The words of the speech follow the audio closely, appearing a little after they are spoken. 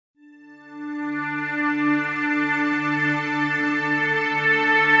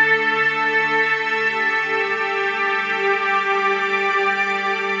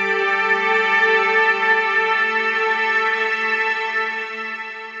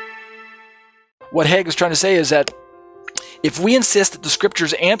what Hegg is trying to say is that if we insist that the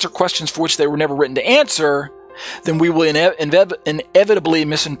scriptures answer questions for which they were never written to answer, then we will inevitably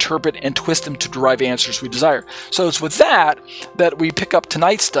misinterpret and twist them to derive answers we desire. So it's with that we pick up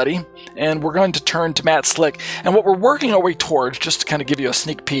tonight's study, and we're going to turn to Matt Slick. And what we're working our way towards, just to kind of give you a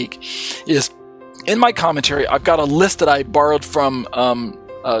sneak peek, is in my commentary, I've got a list that I borrowed from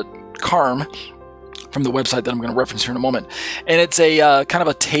CARM, from the website that I'm going to reference here in a moment. And it's a kind of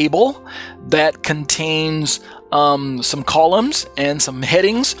a table that contains some columns and some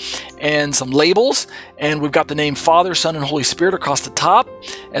headings and some labels, and we've got the name Father, Son, and Holy Spirit across the top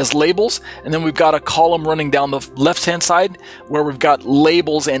as labels, and then we've got a column running down the left-hand side where we've got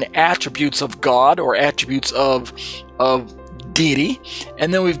labels and attributes of God, or attributes of deity,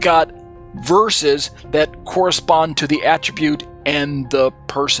 and then we've got verses that correspond to the attribute and the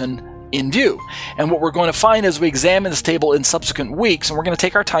person in view. And what we're going to find as we examine this table in subsequent weeks, and we're going to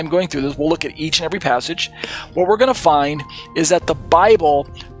take our time going through this, we'll look at each and every passage, what we're going to find is that the Bible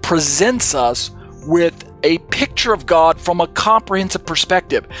presents us with a picture of God from a comprehensive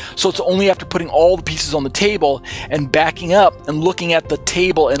perspective. So it's only after putting all the pieces on the table and backing up and looking at the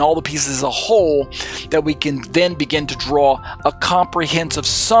table and all the pieces as a whole that we can then begin to draw a comprehensive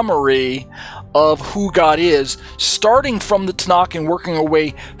summary of who God is, starting from the Tanakh and working our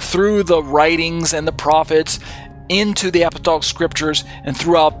way through the writings and the prophets into the apostolic scriptures and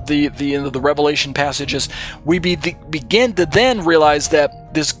throughout the Revelation passages. We begin to then realize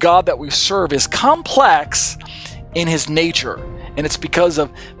that this God that we serve is complex in his nature. And it's because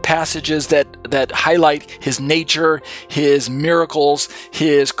of passages that highlight his nature, his miracles,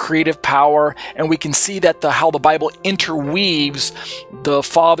 his creative power, and we can see that how the Bible interweaves the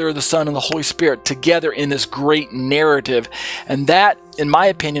Father, the Son, and the Holy Spirit together in this great narrative. And that, in my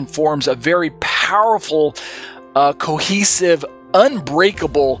opinion, forms a very powerful, cohesive,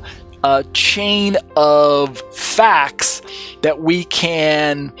 unbreakable chain of facts that we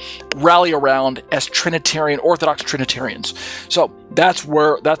can rally around as Trinitarian, Orthodox Trinitarians. So that's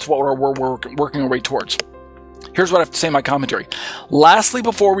what we're working our way towards. Here's what I have to say in my commentary. Lastly,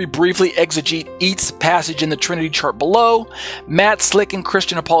 before we briefly exegete each passage in the Trinity chart below, Matt Slick and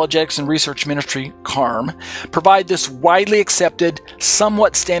Christian Apologetics and Research Ministry, CARM, provide this widely accepted,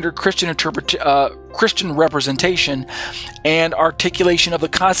 somewhat standard Christian representation and articulation of the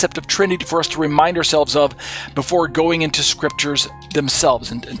concept of Trinity for us to remind ourselves of before going into scriptures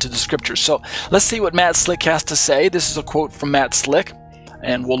themselves, into the scriptures. So let's see what Matt Slick has to say. This is a quote from Matt Slick,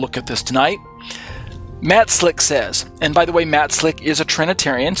 and we'll look at this tonight. Matt Slick says, and by the way, Matt Slick is a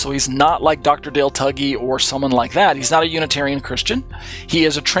Trinitarian, so he's not like Dr. Dale Tuggy or someone like that. He's not a Unitarian Christian. He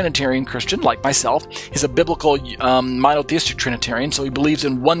is a Trinitarian Christian, like myself. He's a biblical monotheistic Trinitarian, so he believes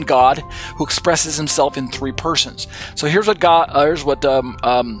in one God who expresses himself in three persons. So here's what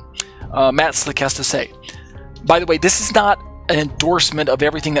Matt Slick has to say. By the way, this is not an endorsement of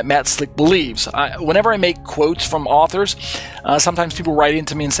everything that Matt Slick believes. Whenever I make quotes from authors, sometimes people write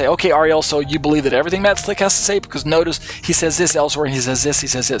into me and say, okay, Ariel, so you believe that everything Matt Slick has to say? Because notice he says this elsewhere, and he says this, he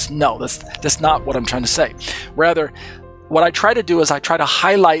says this. No, that's not what I'm trying to say. Rather, what I try to do is I try to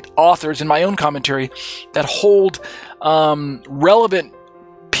highlight authors in my own commentary that hold relevant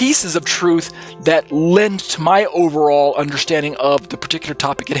pieces of truth that lend to my overall understanding of the particular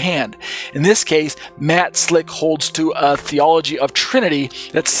topic at hand. In this case, Matt Slick holds to a theology of Trinity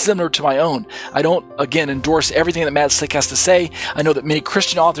that's similar to my own. I don't, again, endorse everything that Matt Slick has to say. I know that many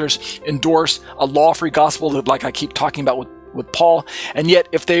Christian authors endorse a law-free gospel, like I keep talking about with Paul, and yet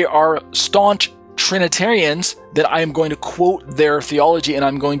if they are staunch Trinitarians, then I am going to quote their theology and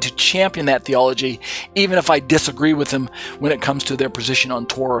I'm going to champion that theology, even if I disagree with them when it comes to their position on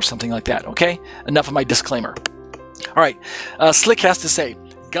Torah or something like that. Okay? Enough of my disclaimer. All right. Slick has to say,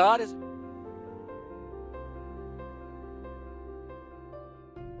 God is...